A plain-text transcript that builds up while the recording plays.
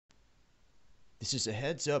This is a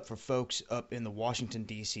heads up for folks up in the Washington,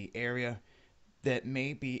 D.C. area that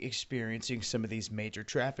may be experiencing some of these major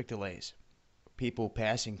traffic delays. People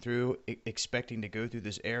passing through, expecting to go through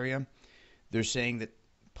this area, they're saying that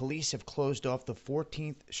police have closed off the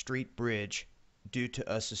 14th Street Bridge due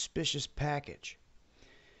to a suspicious package.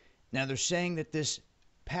 Now, they're saying that this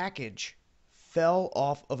package fell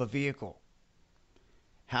off of a vehicle.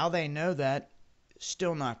 How they know that,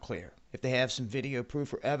 still not clear. If they have some video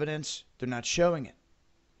proof or evidence, they're not showing it.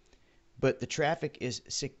 But the traffic is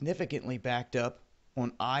significantly backed up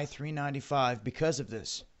on I-395 because of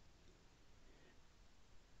this.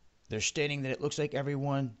 They're stating that it looks like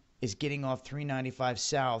everyone is getting off 395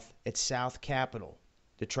 South at South Capitol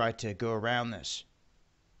to try to go around this.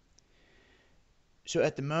 So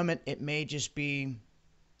at the moment, it may just be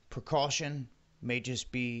precaution, may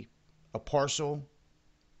just be a parcel,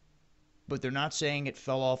 but they're not saying it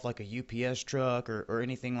fell off like a UPS truck or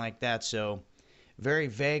anything like that. So very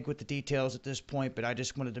vague with the details at this point, but I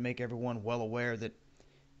just wanted to make everyone well aware that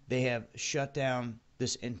they have shut down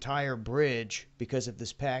this entire bridge because of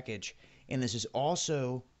this package. And this is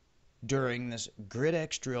also during this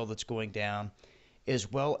GridX drill that's going down, as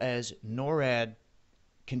well as NORAD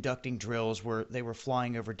conducting drills where they were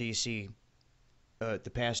flying over DC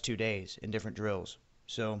the past 2 days in different drills.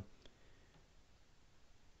 So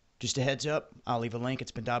just a heads up, I'll leave a link.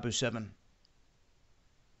 It's been Dabu7.